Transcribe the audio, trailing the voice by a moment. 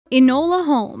Enola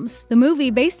Holmes. The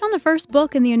movie, based on the first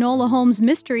book in the Enola Holmes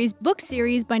Mysteries book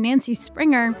series by Nancy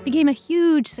Springer, became a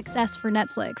huge success for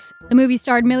Netflix. The movie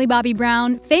starred Millie Bobby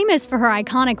Brown, famous for her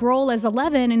iconic role as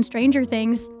Eleven in Stranger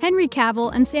Things, Henry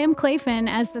Cavill, and Sam Claflin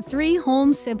as the three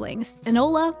Holmes siblings,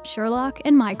 Enola, Sherlock,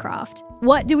 and Mycroft.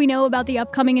 What do we know about the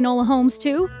upcoming Enola Holmes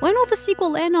 2? When will the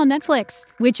sequel land on Netflix?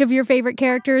 Which of your favorite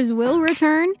characters will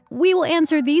return? We will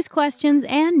answer these questions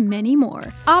and many more.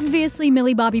 Obviously,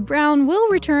 Millie Bobby Brown will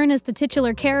return as the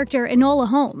titular character Enola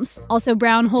Holmes. Also,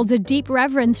 Brown holds a deep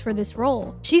reverence for this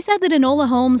role. She said that Enola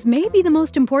Holmes may be the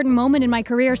most important moment in my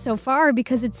career so far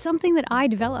because it's something that I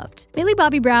developed. Millie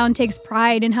Bobby Brown takes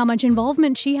pride in how much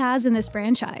involvement she has in this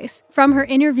franchise. From her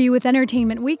interview with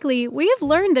Entertainment Weekly, we have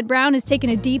learned that Brown has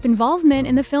taken a deep involvement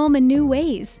in the film in new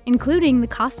ways, including the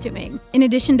costuming. In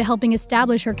addition to helping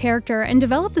establish her character and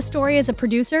develop the story as a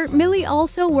producer, Millie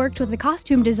also worked with the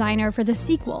costume designer for the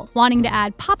sequel, wanting to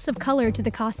add pops of color to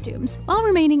the costumes, while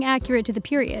remaining accurate to the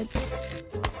period.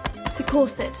 The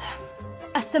corset,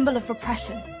 a symbol of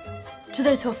repression, to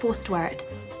those who are forced to wear it.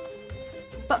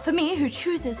 But for me, who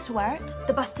chooses to wear it,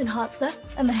 the bust enhancer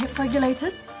and the hip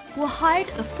regulators will hide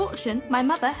the fortune my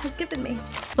mother has given me.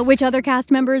 But which other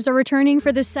cast members are returning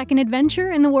for this second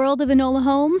adventure in the world of Enola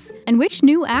Holmes? And which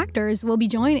new actors will be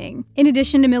joining? In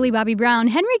addition to Millie Bobby Brown,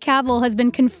 Henry Cavill has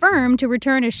been confirmed to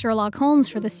return as Sherlock Holmes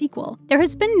for the sequel. There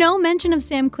has been no mention of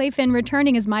Sam Claflin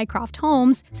returning as Mycroft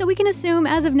Holmes, so we can assume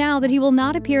as of now that he will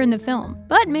not appear in the film.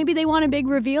 But maybe they want a big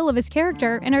reveal of his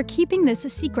character and are keeping this a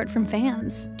secret from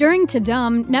fans. During To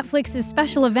Dumb, Netflix's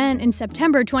special event in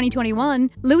September 2021,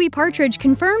 Louis Partridge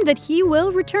confirmed that he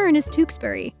will return as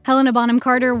Tewksbury. Helena Bonham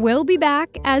Carter will be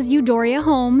back as Eudora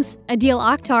Holmes, Adil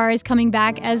Akhtar is coming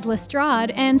back as Lestrade,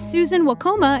 and Susan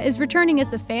Wokoma is returning as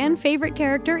the fan-favorite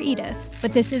character Edith.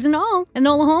 But this isn't all.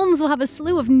 Enola Holmes will have a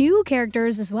slew of new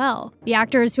characters as well. The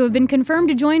actors who have been confirmed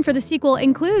to join for the sequel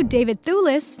include David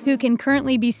Thewlis, who can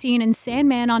currently be seen in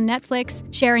Sandman on Netflix,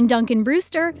 Sharon Duncan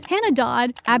Brewster, Hannah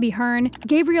Dodd, Abby Hearn,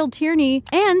 Gabriel Tierney,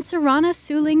 and Sarana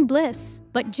Suling Bliss.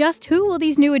 But just who will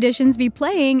these new additions be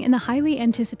playing in the highly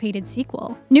anticipated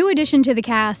sequel? New addition to the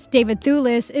cast, David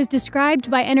Thewlis, is described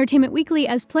by Entertainment Weekly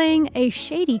as playing a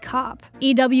shady cop.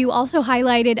 EW also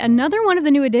highlighted another one of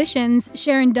the new additions,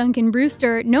 Sharon Duncan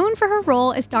Brewster, known for her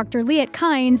role as Dr. Liet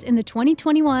Kynes in the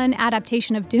 2021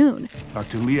 adaptation of Dune.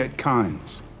 Dr. Liet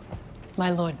Kynes. My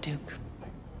Lord Duke,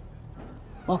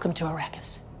 welcome to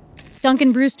Arrakis.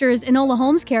 Duncan Brewster's Enola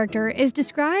Holmes character is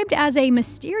described as a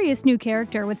mysterious new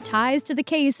character with ties to the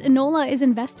case Enola is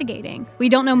investigating. We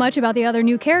don't know much about the other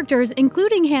new characters,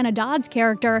 including Hannah Dodd's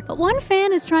character, but one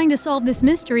fan is trying to solve this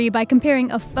mystery by comparing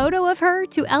a photo of her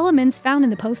to elements found in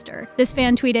the poster. This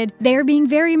fan tweeted, "They are being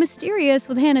very mysterious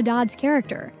with Hannah Dodd's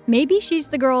character. Maybe she's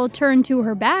the girl turned to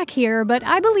her back here, but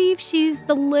I believe she's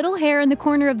the little hair in the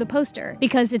corner of the poster,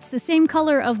 because it's the same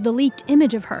color of the leaked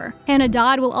image of her." Hannah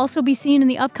Dodd will also be seen in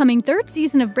the upcoming third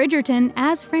season of Bridgerton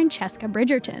as Francesca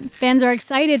Bridgerton. Fans are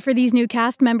excited for these new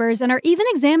cast members and are even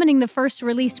examining the first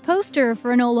released poster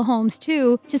for Enola Holmes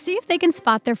 2 to see if they can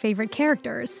spot their favorite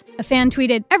characters. A fan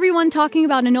tweeted, "Everyone talking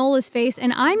about Enola's face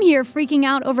and I'm here freaking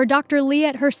out over Dr.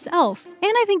 Liet herself.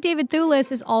 And I think David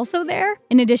Thewlis is also there."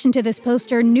 In addition to this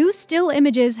poster, new still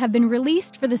images have been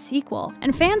released for the sequel,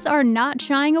 and fans are not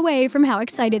shying away from how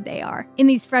excited they are. In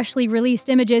these freshly released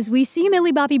images, we see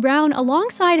Millie Bobby Brown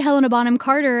alongside Helena Bonham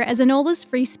Carter as Enola's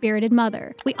free-spirited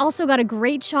mother. We also got a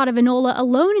great shot of Enola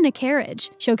alone in a carriage,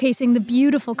 showcasing the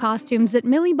beautiful costumes that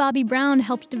Millie Bobby Brown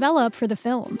helped develop for the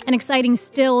film. An exciting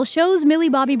still shows Millie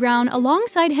Bobby Brown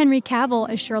alongside Henry Cavill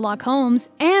as Sherlock Holmes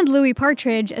and Louis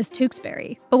Partridge as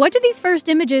Tewksbury. But what do these first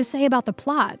images say about the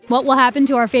plot? What will happen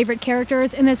to our favorite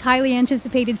characters in this highly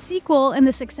anticipated sequel in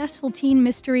the successful teen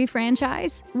mystery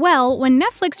franchise? Well, when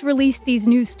Netflix released these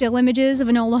new still images of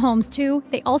Enola Holmes 2,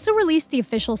 they also released the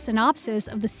official synopsis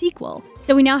of the sequel.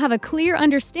 So we now have a clear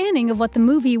understanding of what the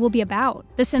movie will be about.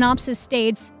 The synopsis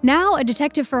states, "Now a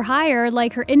detective for hire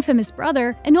like her infamous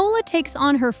brother, Enola takes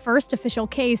on her first official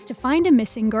case to find a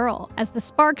missing girl, as the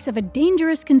sparks of a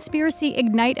dangerous conspiracy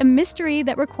ignite a mystery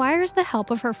that requires the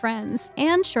help of her friends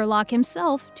and Sherlock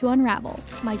himself to unravel."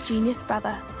 My genius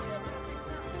brother.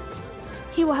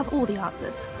 He will have all the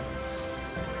answers.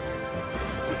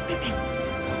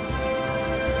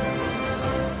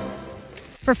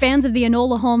 For fans of the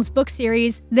Enola Holmes book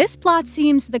series, this plot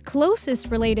seems the closest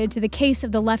related to the case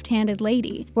of the left-handed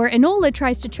lady, where Enola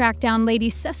tries to track down Lady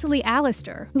Cecily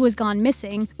Allister, who has gone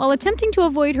missing, while attempting to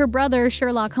avoid her brother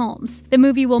Sherlock Holmes. The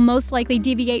movie will most likely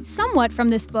deviate somewhat from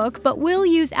this book, but will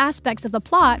use aspects of the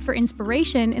plot for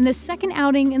inspiration in the second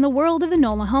outing in the world of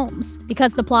Enola Holmes.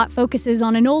 Because the plot focuses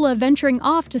on Enola venturing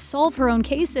off to solve her own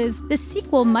cases, the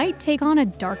sequel might take on a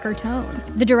darker tone.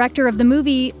 The director of the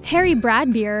movie, Harry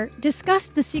Bradbeer,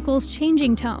 discussed the sequel's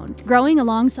changing tone, growing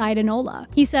alongside Enola.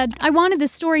 He said, "I wanted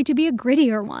this story to be a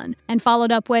grittier one," and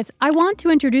followed up with, "I want to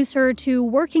introduce her to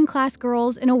working-class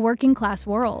girls in a working-class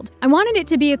world. I wanted it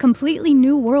to be a completely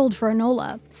new world for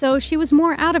Enola, so she was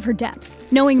more out of her depth."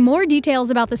 Knowing more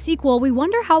details about the sequel, we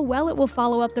wonder how well it will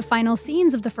follow up the final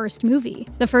scenes of the first movie.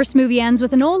 The first movie ends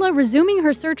with Enola resuming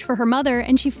her search for her mother,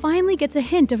 and she finally gets a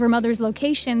hint of her mother's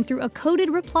location through a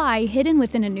coded reply hidden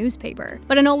within a newspaper.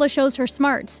 But Enola shows her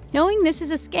smarts, knowing this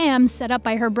is a scam set up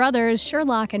by her brothers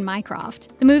Sherlock and Mycroft.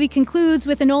 The movie concludes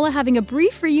with Enola having a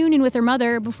brief reunion with her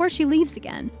mother before she leaves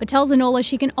again, but tells Enola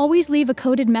she can always leave a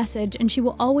coded message and she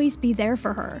will always be there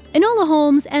for her. Enola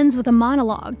Holmes ends with a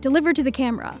monologue delivered to the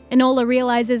camera. Enola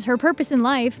realizes her purpose in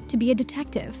life to be a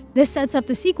detective. This sets up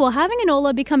the sequel having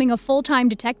Enola becoming a full-time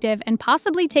detective and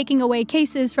possibly taking away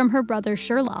cases from her brother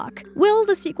Sherlock. Will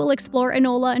the sequel explore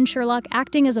Enola and Sherlock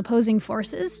acting as opposing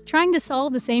forces, trying to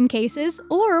solve the same cases,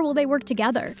 or will they work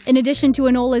together? In addition to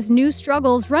Enola's new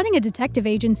struggles running a detective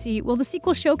agency, will the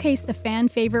sequel showcase the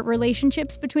fan-favorite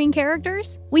relationships between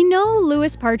characters? We know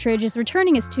Louis Partridge is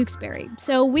returning as Tewkesbury,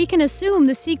 so we can assume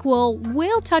the sequel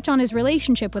will touch on his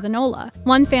relationship with Enola.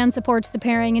 One fan supports the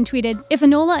pairing and tweeted, "If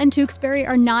Enola and Tewkesbury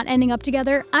are not ending up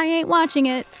together, I ain't watching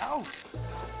it." Ow.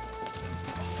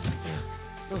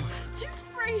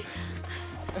 Tewkesbury!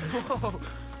 Whoa.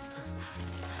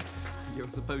 You're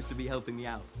supposed to be helping me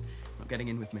out, not getting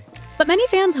in with me. But many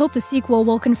fans hope the sequel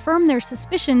will confirm their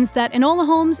suspicions that Enola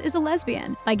Holmes is a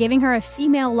lesbian by giving her a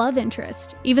female love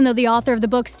interest, even though the author of the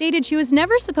book stated she was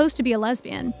never supposed to be a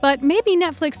lesbian. But maybe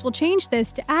Netflix will change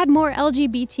this to add more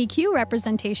LGBTQ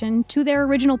representation to their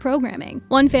original programming.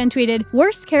 One fan tweeted,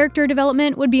 "Worst character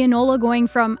development would be Enola going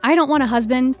from 'I don't want a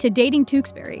husband' to dating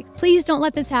Tewkesbury. Please don't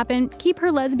let this happen. Keep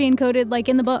her lesbian coded like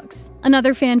in the books."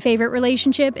 Another fan favorite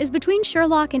relationship is between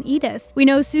Sherlock and Edith. We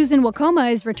know Susan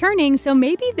Wokoma is returning, so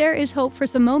maybe there is hope for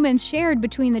some moments shared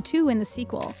between the two in the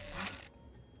sequel.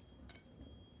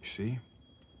 You see?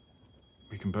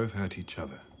 We can both hurt each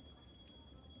other.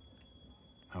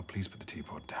 Now please put the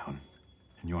teapot down.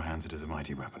 In your hands it is a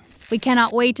mighty weapon. We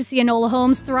cannot wait to see Enola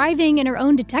Holmes thriving in her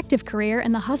own detective career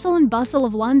in the hustle and bustle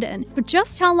of London. But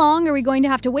just how long are we going to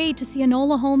have to wait to see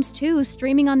Enola Holmes 2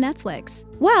 streaming on Netflix?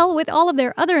 Well, with all of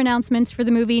their other announcements for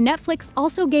the movie, Netflix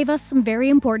also gave us some very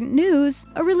important news: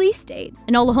 a release date.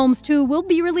 Enola Holmes 2 will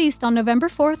be released on November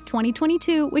 4th,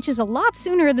 2022, which is a lot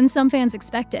sooner than some fans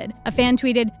expected. A fan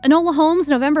tweeted, "Enola Holmes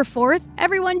November 4th?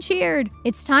 Everyone cheered!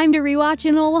 It's time to rewatch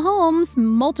Enola Holmes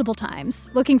multiple times,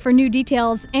 looking for new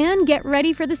details and get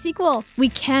ready for the sequel. We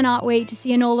cannot wait to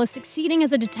see Enola succeeding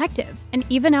as a detective and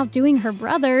even outdoing her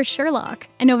brother, Sherlock.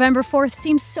 And November 4th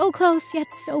seems so close yet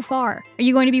so far. Are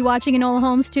you going to be watching Enola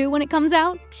Holmes 2 when it comes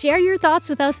out? Share your thoughts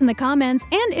with us in the comments,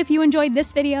 and if you enjoyed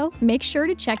this video, make sure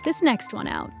to check this next one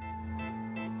out.